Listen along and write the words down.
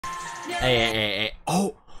Hey.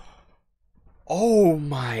 Oh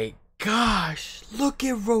my gosh. Look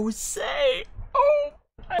at Rose. Oh.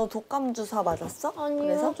 너 독감 주사 맞았어? 아니요,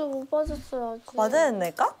 그래서? 저 못 맞았어요. 아직. 맞아야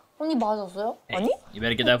될까? 언니 맞았어요? Hey, you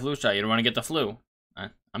better get that flu shot. You don't want to get the flu.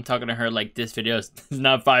 I'm talking to her like this video is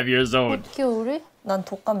not 5 years old. 어떻게 우리? 난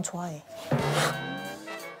독감 좋아해.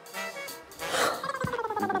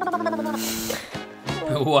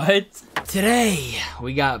 What? Today,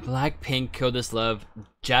 we got BLACKPINK Kill This Love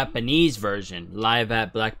Japanese version live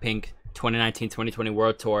at BLACKPINK 2019-2020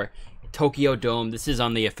 World Tour, Tokyo Dome. This is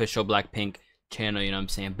on the official BLACKPINK channel, you know what I'm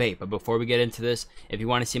saying? Babe, but before we get into this, if you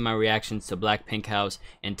want to see my reactions to BLACKPINK House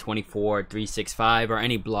in 24, 365, or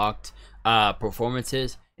any blocked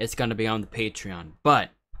performances, it's gonna be on the Patreon.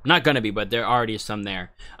 But not gonna be, but there already is some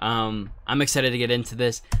there. I'm excited to get into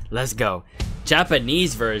this. Let's go.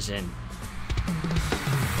 Japanese version.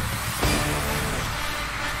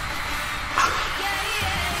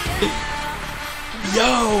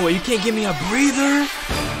 Yo, you can't give me a breather?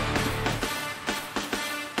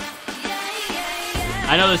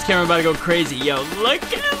 I know this camera about to go crazy. Yo, look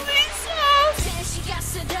at Lisa!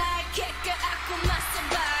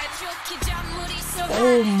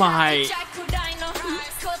 Oh my.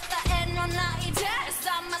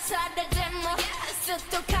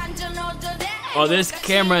 Oh, this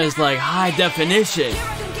camera is like high definition.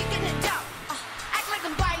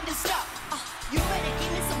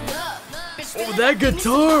 Oh, that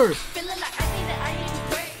guitar!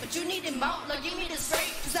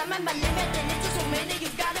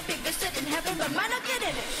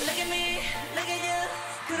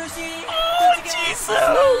 Oh, Jesus!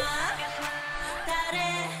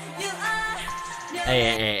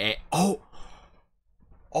 Hey.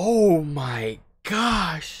 Oh my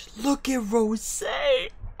gosh. Look at Rose.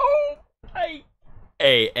 Oh my.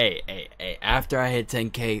 Hey. After I hit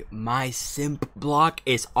 10K, my simp block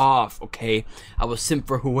is off, okay? I will simp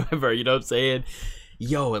for whoever, you know what I'm saying?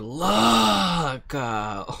 Yo, look.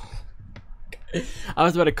 I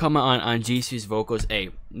was about to comment on Jisoo's vocals. Hey,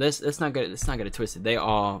 let's not get it twisted. They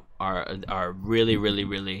all are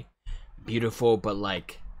really beautiful, but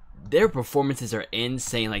like their performances are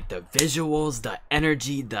insane. Like the visuals, the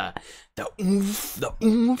energy, the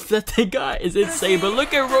oomph that they got is insane. But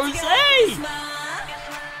look at Rose.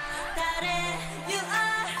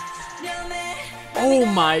 Oh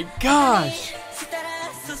my gosh.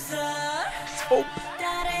 Oh.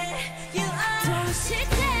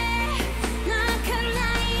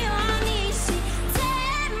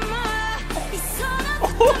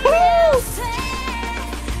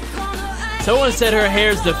 Someone said her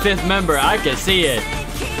hair's the 5th member. I can see it.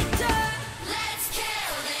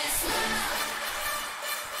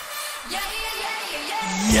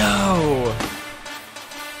 Yo.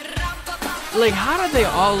 Like, how do they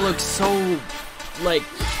all look so, like,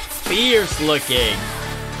 fierce looking?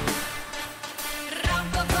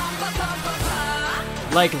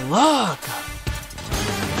 Like, look.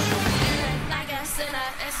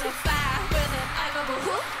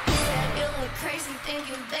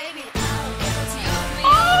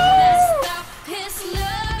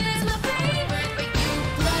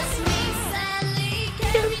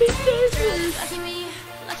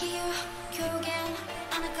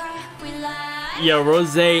 Yo,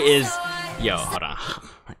 Rose is. Yo, hold on.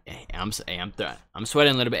 Hey, I'm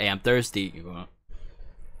sweating a little bit. Hey, I'm thirsty.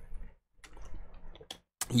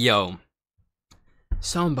 Yo,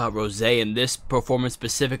 something about Rose in this performance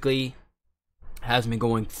specifically has me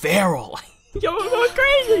going feral. Yo, I'm going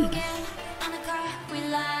crazy.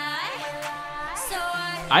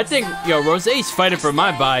 I think Rose's fighting for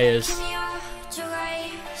my bias.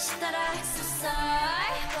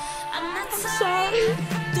 Sorry.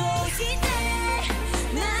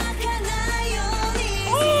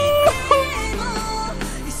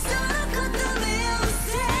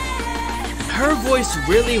 Her voice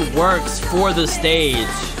really works for the stage.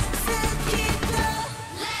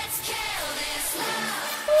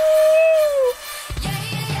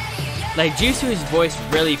 Like Jisoo's voice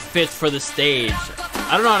really fits for the stage.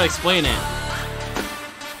 I don't know how to explain it.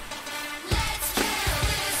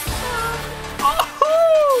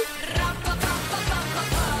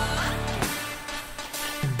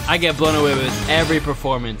 I get blown away with every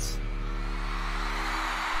performance.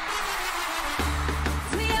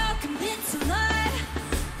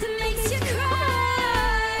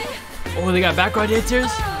 Oh, they got background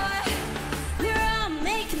dancers?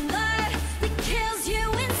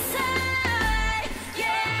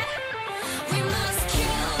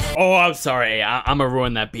 Oh, I'm sorry. I'm gonna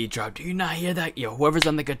ruin that beat drop. Do you not hear that? Yo, whoever's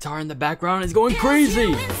on the guitar in the background is going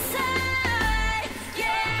crazy.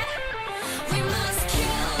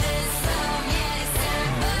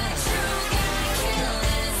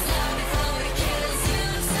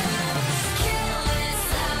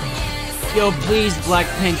 Yo, please,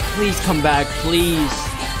 Blackpink, please come back, please.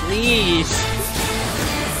 Please.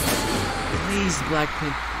 Please,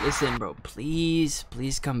 Blackpink, listen, bro, please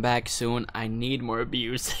come back soon. I need more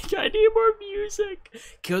music. I need more music.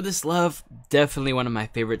 Kill This Love, definitely one of my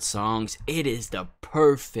favorite songs. It is the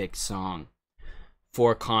perfect song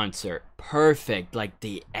for concert. Perfect. Like,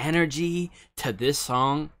 the energy to this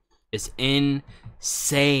song is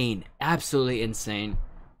insane. Absolutely insane.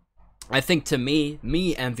 I think to me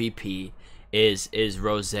MVP is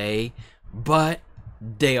Rosé, but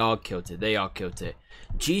they all killed it. They all killed it.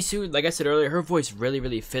 Jisoo, like I said earlier, her voice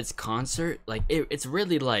really fits concert. Like it's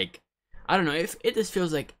really like, I don't know, if it just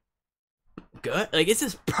feels like good. Like it's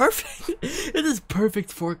just perfect. It is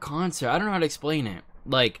perfect for concert. I don't know how to explain it.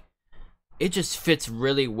 Like it just fits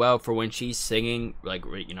really well for when she's singing, like,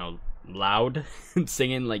 you know, loud,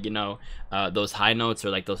 singing, like, you know, those high notes or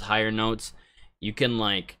like those higher notes. You can,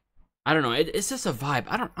 like, I don't know, it's just a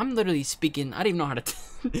vibe. I'm literally speaking, I don't even know how to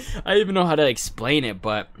I don't even know how to explain it,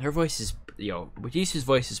 but her voice is, yo, Jisoo's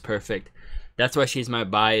voice is perfect. That's why she's my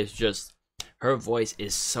bias. Just her voice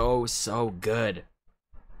is so good,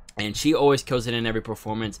 and she always kills it in every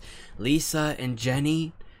performance. Lisa and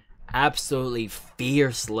Jennie, absolutely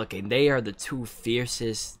fierce looking. They are the two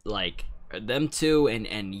fiercest. Like, them two and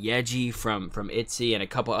Yeji from ITZY and a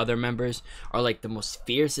couple other members are like the most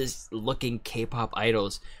fiercest looking K-pop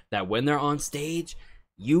idols, that when they're on stage,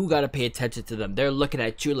 you gotta pay attention to them. They're looking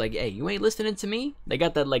at you like, hey, you ain't listening to me? They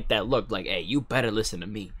got that, like, that look like, hey, you better listen to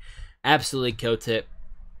me. Absolutely killed it.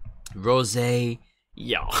 Rosé,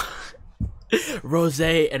 yo.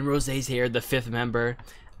 Rosé and Rosé's here, the 5th member,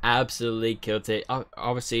 absolutely killed it.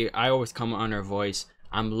 Obviously, I always comment on her voice.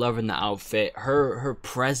 I'm loving the outfit. Her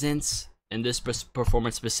presence in this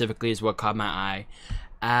performance specifically is what caught my eye.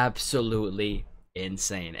 Absolutely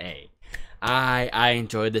insane. Hey, I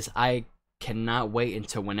enjoyed this. I cannot wait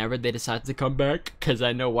until whenever they decide to come back, because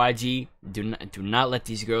I know YG do not let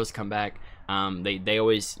these girls come back. They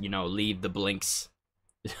always, you know, leave the blinks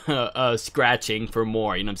scratching for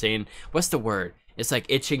more, you know what I'm saying? What's the word? It's like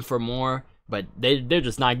itching for more, but they're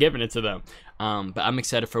just not giving it to them. But I'm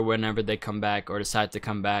excited for whenever they come back or decide to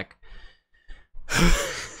come back.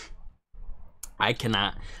 I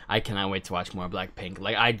cannot wait to watch more Blackpink.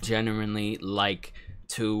 Like, I genuinely like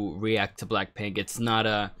to react to Blackpink. It's not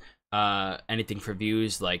a anything for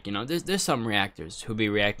views. Like, you know, there's some reactors who be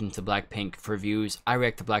reacting to Blackpink for views. I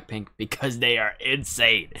react to Blackpink because they are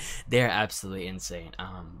insane. They're absolutely insane.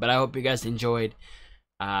 But I hope you guys enjoyed.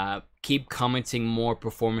 Keep commenting more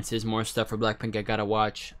performances, more stuff for Blackpink I gotta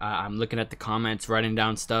watch. I'm looking at the comments, writing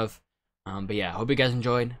down stuff. But yeah, hope you guys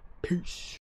enjoyed. Peace.